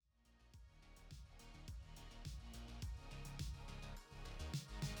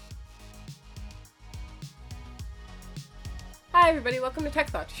Hi everybody, welcome to Tech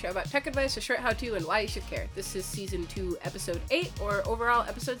Thoughts, a show about tech advice, a short how-to, and why you should care. This is Season 2, Episode 8, or overall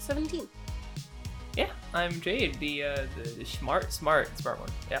Episode 17. Yeah, I'm Jade, the smart one.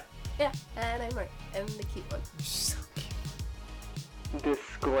 Yeah. Yeah, and I'm Mark, and the cute one. So cute.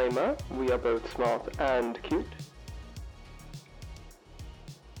 Disclaimer, we are both smart and cute.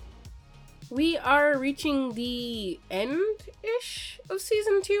 We are reaching the end-ish of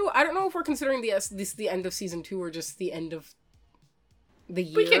Season 2. I don't know if we're considering this the end of Season 2 or just the end of the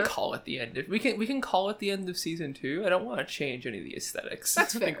year. We can call it the end. We can call it the end of Season 2. I don't want to change any of the aesthetics.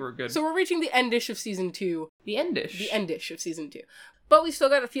 That's fair. I think we're good. So we're reaching the end-ish of Season 2. The end-ish. The end-ish of Season 2. But we still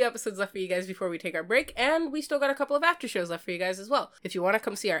got a few episodes left for you guys before we take our break, and we still got a couple of after shows left for you guys as well. If you want to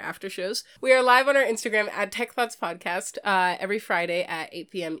come see our after shows, we are live on our Instagram at Tech Thoughts Podcast every Friday at 8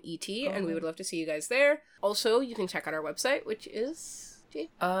 p.m. ET, and we would love to see you guys there. Also, you can check out our website, which is...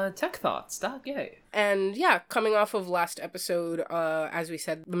 techthoughts.yay. And yeah, coming off of last episode, as we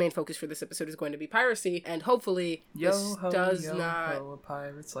said, the main focus for this episode is going to be piracy, and hopefully a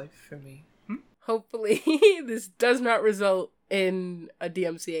pirate's life for me. Hopefully this does not result in a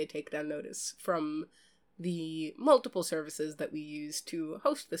DMCA takedown notice from the multiple services that we use to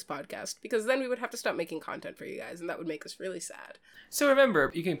host this podcast, because then we would have to stop making content for you guys, and that would make us really sad. So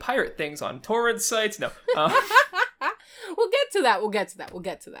remember, you can pirate things on torrent sites. No. We'll get to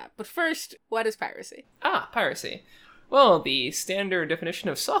that. But first, what is piracy? Piracy. Well, the standard definition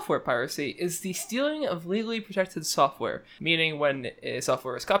of software piracy is the stealing of legally protected software, meaning when a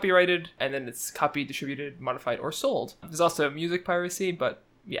software is copyrighted and then it's copied, distributed, modified, or sold. There's also music piracy, but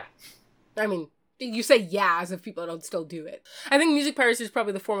yeah. I mean, you say yeah as if people don't still do it. I think music piracy is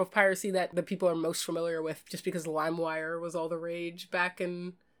probably the form of piracy that the people are most familiar with, just because LimeWire was all the rage back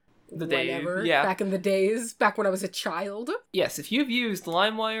in... Back in the days, back when I was a child. Yes, if you've used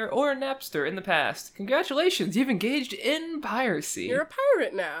LimeWire or Napster in the past, congratulations, you've engaged in piracy. You're a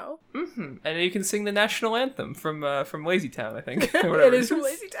pirate now. Mm-hmm. And you can sing the national anthem from Lazy Town, I think. It is from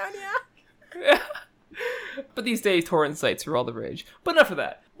Lazy Town, yeah. But these days, torrent sites are all the rage. But enough of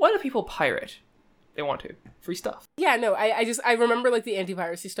that. Why do people pirate? They want to. Free stuff. Yeah, no, I remember, like, the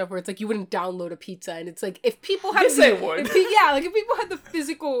anti-piracy stuff where it's like, you wouldn't download a pizza, and it's like, if people had... Yes, they would. If people had the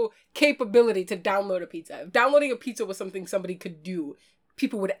physical capability to download a pizza, if downloading a pizza was something somebody could do,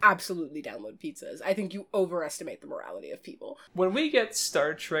 people would absolutely download pizzas. I think you overestimate the morality of people. When we get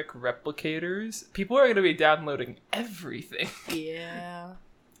Star Trek replicators, people are going to be downloading everything. Yeah.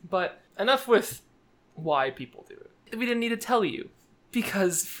 But enough with why people do it. We didn't need to tell you.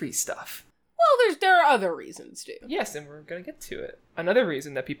 Because free stuff. Well, there are other reasons, too. Yes, and we're going to get to it. Another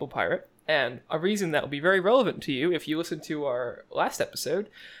reason that people pirate, and a reason that will be very relevant to you if you listen to our last episode,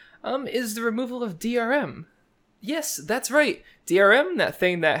 is the removal of DRM. Yes, that's right. DRM, that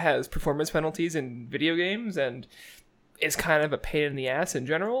thing that has performance penalties in video games and is kind of a pain in the ass in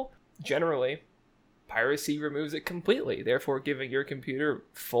general. Generally, piracy removes it completely, therefore giving your computer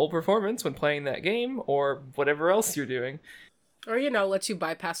full performance when playing that game or whatever else you're doing. Or, lets you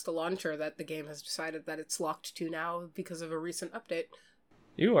bypass the launcher that the game has decided that it's locked to now because of a recent update.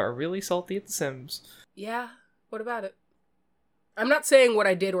 You are really salty at The Sims. Yeah, what about it? I'm not saying what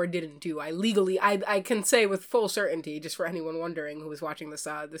I did or didn't do. I can say with full certainty, just for anyone wondering who is watching this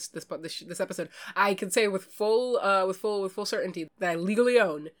episode, I can say with full certainty that I legally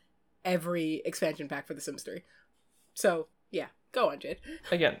own every expansion pack for The Sims 3. So, yeah. Go on, Jade.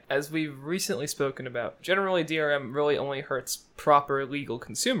 Again, as we've recently spoken about, generally DRM really only hurts proper legal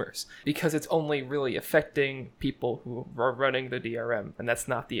consumers because it's only really affecting people who are running the DRM, and that's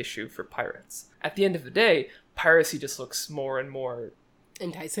not the issue for pirates. At the end of the day, piracy just looks more and more...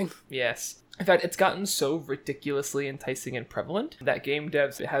 enticing. Yes. In fact, it's gotten so ridiculously enticing and prevalent that game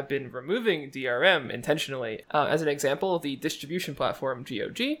devs have been removing DRM intentionally. As an example, the distribution platform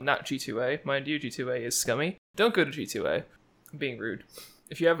GOG, not G2A, mind you, G2A is scummy. Don't go to G2A. I'm being rude.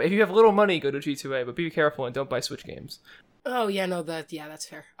 If you have little money, go to G2A, but be careful and don't buy Switch games. Oh yeah, no, that's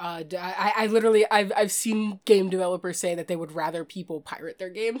fair. I've seen game developers say that they would rather people pirate their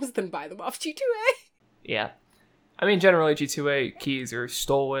games than buy them off G2A. Yeah. I mean, generally G2A keys are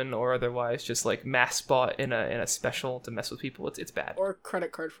stolen or otherwise just like mass bought in a special to mess with people. It's bad. Or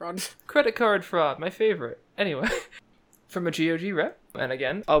credit card fraud. Credit card fraud, my favorite. Anyway, from a GOG rep, and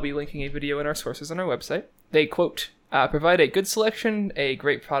again, I'll be linking a video in our sources on our website. They quote, provide a good selection, a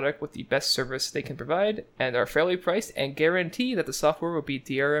great product with the best service they can provide, and are fairly priced, and guarantee that the software will be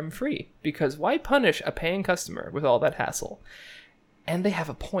DRM free. Because why punish a paying customer with all that hassle? And they have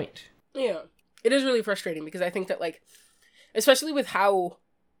a point. Yeah. It is really frustrating because I think that, like, especially with how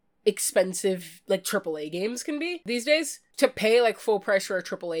expensive, like, AAA games can be these days, to pay, like, full price for a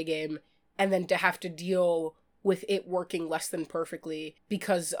AAA game and then to have to deal with it working less than perfectly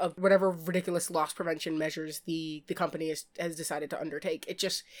because of whatever ridiculous loss prevention measures the company has decided to undertake.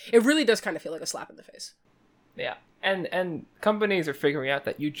 It really does kind of feel like a slap in the face. Yeah. And companies are figuring out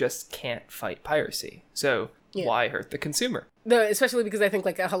that you just can't fight piracy. So why hurt the consumer? Especially because I think,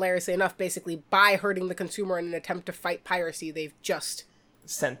 like, hilariously enough, basically by hurting the consumer in an attempt to fight piracy, they've just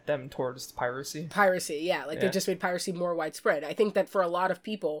sent them towards piracy. They just made piracy more widespread. I think that for a lot of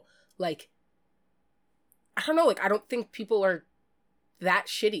people, like, I don't know, like, I don't think people are that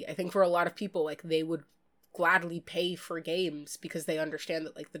shitty. I think for a lot of people, like, they would gladly pay for games because they understand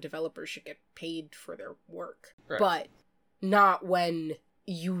that, like, the developers should get paid for their work. Right. But not when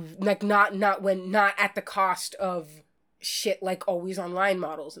you, like, not at the cost of shit like always online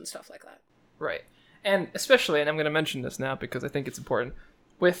models and stuff like that. Right. And especially, and I'm going to mention this now because I think it's important,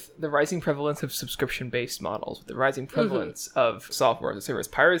 with the rising prevalence of subscription-based models, with the rising prevalence of software as a service,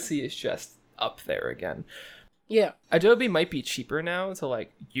 piracy is just up there again. Yeah. Adobe might be cheaper now to,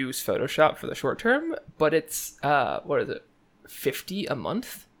 like, use Photoshop for the short term, but it's, what is it, $50 a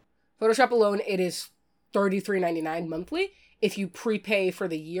month? Photoshop alone, it is $33.99 monthly. If you prepay for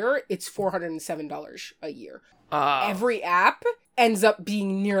the year, it's $407 a year. Every app ends up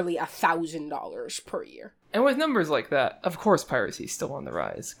being nearly $1,000 per year. And with numbers like that, of course piracy is still on the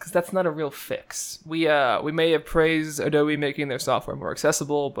rise, because that's not a real fix. We may have praised Adobe making their software more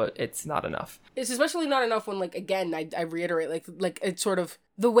accessible, but it's not enough. It's especially not enough when, like, again, I reiterate, like it's sort of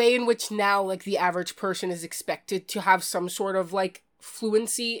the way in which now, like, the average person is expected to have some sort of, like,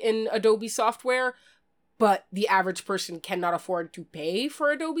 fluency in Adobe software, but the average person cannot afford to pay for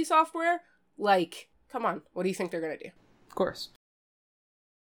Adobe software. Like, come on, what do you think they're gonna do? Of course.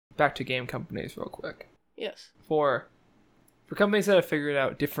 Back to game companies real quick. Yes. For companies that have figured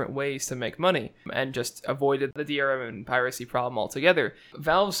out different ways to make money and just avoided the DRM and piracy problem altogether,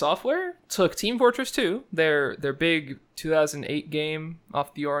 Valve Software took Team Fortress 2, their big 2008 game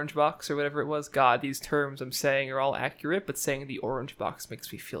off the Orange Box or whatever it was. God, these terms I'm saying are all accurate, but saying the Orange Box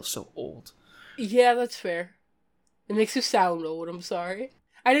makes me feel so old. Yeah, that's fair. It makes you sound old, I'm sorry.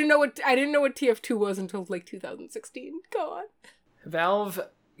 I didn't know what TF2 was until, like, 2016. Go on. Valve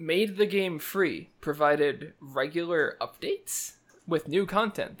made the game free, provided regular updates with new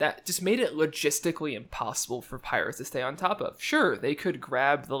content that just made it logistically impossible for pirates to stay on top of. Sure, they could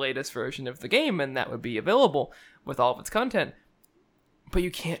grab the latest version of the game and that would be available with all of its content, but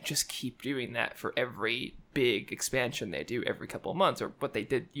you can't just keep doing that for every big expansion they do every couple of months, or what they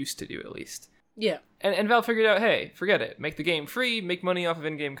used to do at least. Yeah. And Valve figured out, hey, forget it. Make the game free, make money off of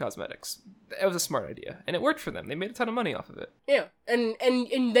in-game cosmetics. That was a smart idea. And it worked for them. They made a ton of money off of it. Yeah. And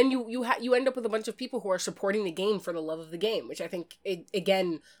then you end up with a bunch of people who are supporting the game for the love of the game, which I think,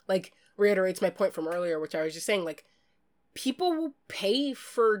 again, like, reiterates my point from earlier, which I was just saying, like, people will pay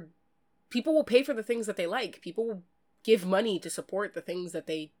for the things that they like. People will give money to support the things that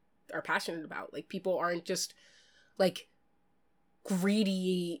they are passionate about. Like, people aren't just, like,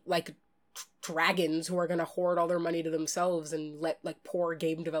 greedy, like, dragons who are going to hoard all their money to themselves and let, like, poor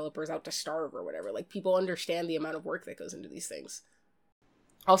game developers out to starve or whatever. Like, people understand the amount of work that goes into these things.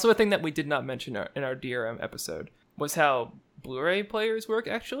 Also, a thing that we did not mention in our DRM episode was how Blu-ray players work,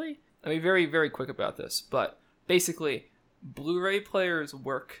 actually. I'll be very, very quick about this, but basically, Blu-ray players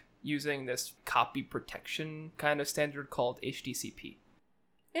work using this copy protection kind of standard called HDCP.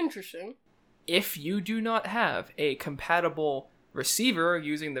 Interesting. If you do not have a compatible receiver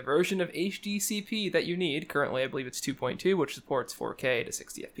using the version of HDCP that you need, currently I believe it's 2.2, which supports 4K to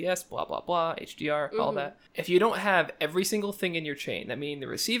 60 FPS, blah blah blah, HDR, all that. If you don't have every single thing in your chain, that means the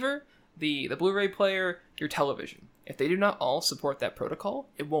receiver, the Blu-ray player, your television, if they do not all support that protocol,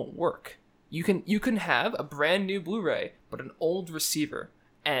 it won't work. You can have a brand new Blu-ray, but an old receiver,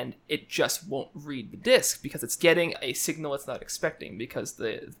 and it just won't read the disc because it's getting a signal it's not expecting because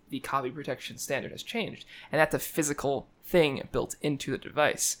the copy protection standard has changed. And that's a physical thing built into the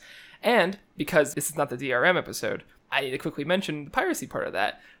device. And because this is not the DRM episode, I need to quickly mention the piracy part of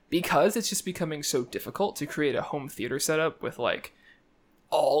that. Because it's just becoming so difficult to create a home theater setup with, like,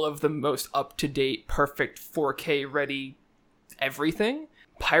 all of the most up-to-date, perfect 4K ready everything,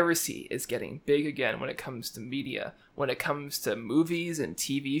 piracy is getting big again when it comes to media, when it comes to movies and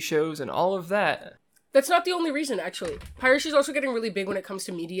TV shows and all of that. That's not the only reason, actually. Piracy is also getting really big when it comes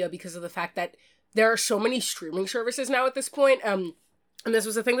to media because of the fact that there are so many streaming services now at this point. And this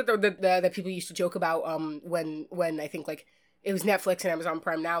was a thing that people used to joke about when I think, like, it was Netflix and Amazon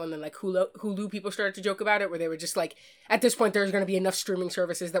Prime now, and then, like, Hulu people started to joke about it, where they were just like, at this point there's going to be enough streaming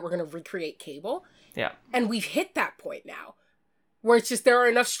services that we're going to recreate cable. Yeah. And we've hit that point now, where it's just there are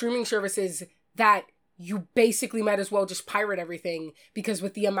enough streaming services that you basically might as well just pirate everything, because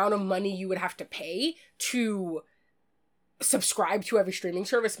with the amount of money you would have to pay to subscribe to every streaming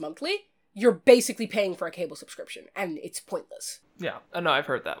service monthly, you're basically paying for a cable subscription, and it's pointless. Yeah, no, I've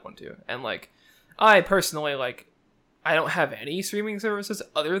heard that one too. And, like, I personally, like, I don't have any streaming services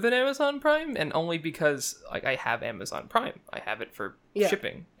other than Amazon Prime, and only because, like, I have Amazon Prime. I have it for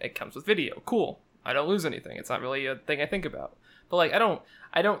shipping. It comes with video. Cool. I don't lose anything. It's not really a thing I think about. But, like,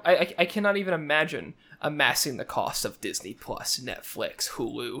 I cannot even imagine amassing the cost of Disney Plus, Netflix,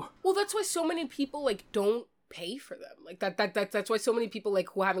 Hulu. Well, that's why so many people, like, don't pay for them. Like, that's why so many people, like,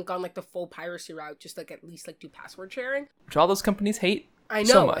 who haven't gone, like, the full piracy route, just, like, at least, like, do password sharing. Which all those companies hate. I know,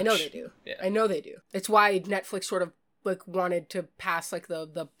 so much. I know they do. Yeah. I know they do. It's why Netflix sort of, like, wanted to pass, like,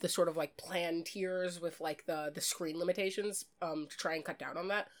 the sort of, like, plan tiers with, like, the screen limitations, to try and cut down on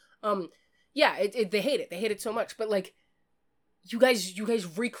that. Yeah, they hate it. They hate it so much. But, like, you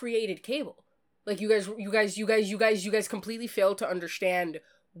guys recreated cable. Like, you guys completely failed to understand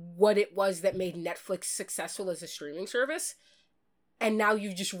what it was that made Netflix successful as a streaming service. And now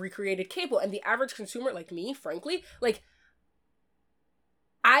you've just recreated cable. And the average consumer, like me, frankly, like,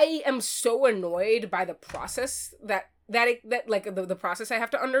 I am so annoyed by the process that the process I have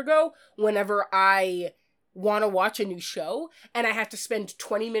to undergo whenever I want to watch a new show and I have to spend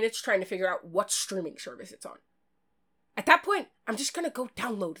 20 minutes trying to figure out what streaming service it's on. At that point, I'm just gonna go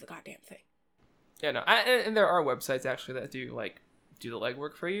download the goddamn thing. Yeah, no, and there are websites actually that do the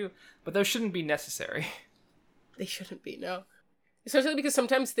legwork for you, but those shouldn't be necessary. They shouldn't be, no. Especially because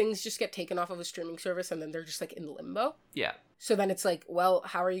sometimes things just get taken off of a streaming service and then they're just, like, in limbo. Yeah. So then it's like, well,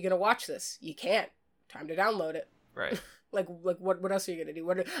 how are you gonna watch this? You can't. Time to download it. Right. Like what else are you gonna do?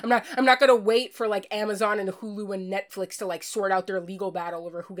 I'm not gonna wait for, like, Amazon and Hulu and Netflix to, like, sort out their legal battle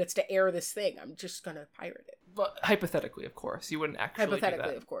over who gets to air this thing. I'm just gonna pirate it. But hypothetically, of course, you wouldn't actually do that.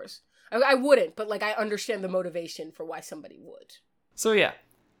 Hypothetically, of course. I wouldn't, but, like, I understand the motivation for why somebody would. So yeah,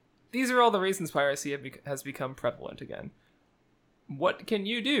 these are all the reasons piracy has become prevalent again. What can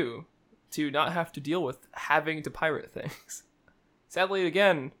you do to not have to deal with having to pirate things? Sadly,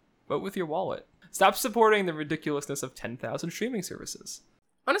 again, vote with your wallet. Stop supporting the ridiculousness of 10,000 streaming services.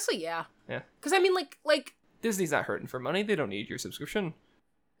 Honestly, yeah. Yeah. Because, I mean, like... Disney's not hurting for money. They don't need your subscription.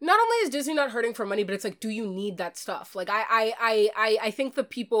 Not only is Disney not hurting for money, but it's like, do you need that stuff? Like, I think the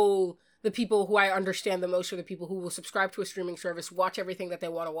people who I understand the most are the people who will subscribe to a streaming service, watch everything that they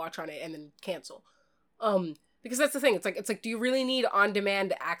want to watch on it, and then cancel. Because that's the thing. It's like, do you really need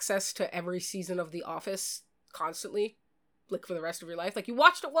on-demand access to every season of The Office constantly? Like, for the rest of your life? Like, you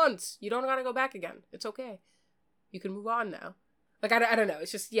watched it once. You don't gotta go back again. It's okay. You can move on now. Like, I don't know.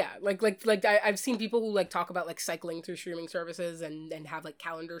 It's just, yeah. Like I've seen people who, like, talk about, like, cycling through streaming services and have, like,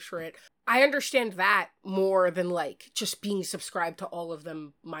 calendars for it. I understand that more than, like, just being subscribed to all of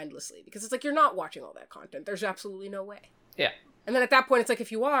them mindlessly. Because it's like, you're not watching all that content. There's absolutely no way. Yeah. And then at that point, it's like,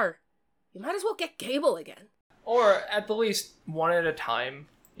 if you are, you might as well get cable again. Or at the least one at a time,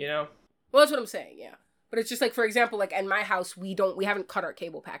 you know? Well, that's what I'm saying, yeah. But it's just like, for example, like, in my house, we haven't cut our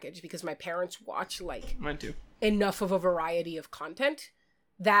cable package because my parents watch, like... Mine too. Enough of a variety of content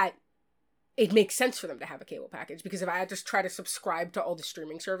that it makes sense for them to have a cable package. Because if I had to try to subscribe to all the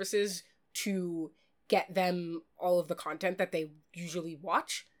streaming services to get them all of the content that they usually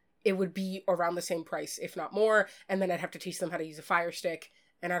watch, it would be around the same price, if not more. And then I'd have to teach them how to use a Fire Stick.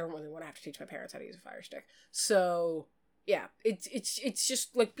 And I don't really want to have to teach my parents how to use a Fire Stick. So, yeah, it's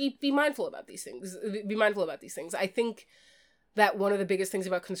just, like, be mindful about these things. Be mindful about these things. I think that one of the biggest things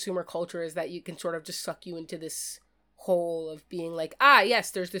about consumer culture is that you can sort of just suck you into this hole of being like,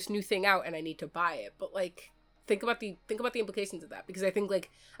 yes, there's this new thing out and I need to buy it. But, like, think about the implications of that. Because I think,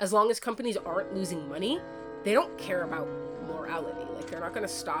 like, as long as companies aren't losing money, they don't care about morality. Like, they're not going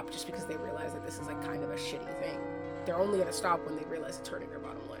to stop just because they realize that this is, like, kind of a shitty thing. They're only going to stop when they realize it's hurting their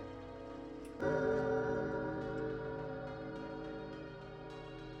bottom line.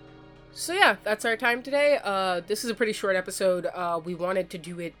 So yeah, that's our time today. This is a pretty short episode. We wanted to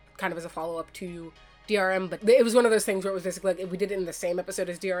do it kind of as a follow-up to DRM, but it was one of those things where it was basically like, if we did it in the same episode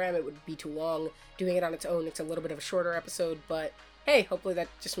as DRM, it would be too long. Doing it on its own, it's a little bit of a shorter episode, but hey, hopefully that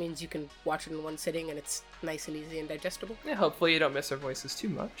just means you can watch it in one sitting and it's nice and easy and digestible. Yeah, hopefully you don't miss our voices too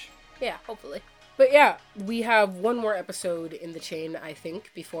much. Yeah, hopefully. But yeah, we have one more episode in the chain, I think,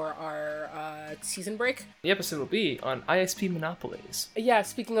 before our season break. The episode will be on ISP monopolies. Yeah,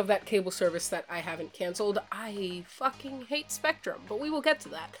 speaking of that cable service that I haven't canceled, I fucking hate Spectrum, but we will get to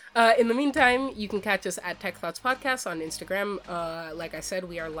that. In the meantime, you can catch us at Tech Thoughts Podcast on Instagram. Like I said,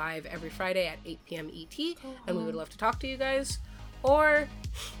 we are live every Friday at 8 p.m. ET, and we would love to talk to you guys. Or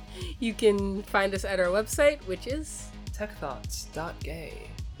you can find us at our website, which is... techthoughts.gay.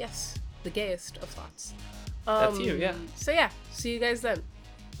 Yes. the gayest of thoughts. That's you, yeah. So yeah, see you guys then.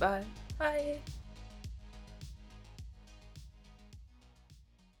 Bye. Bye.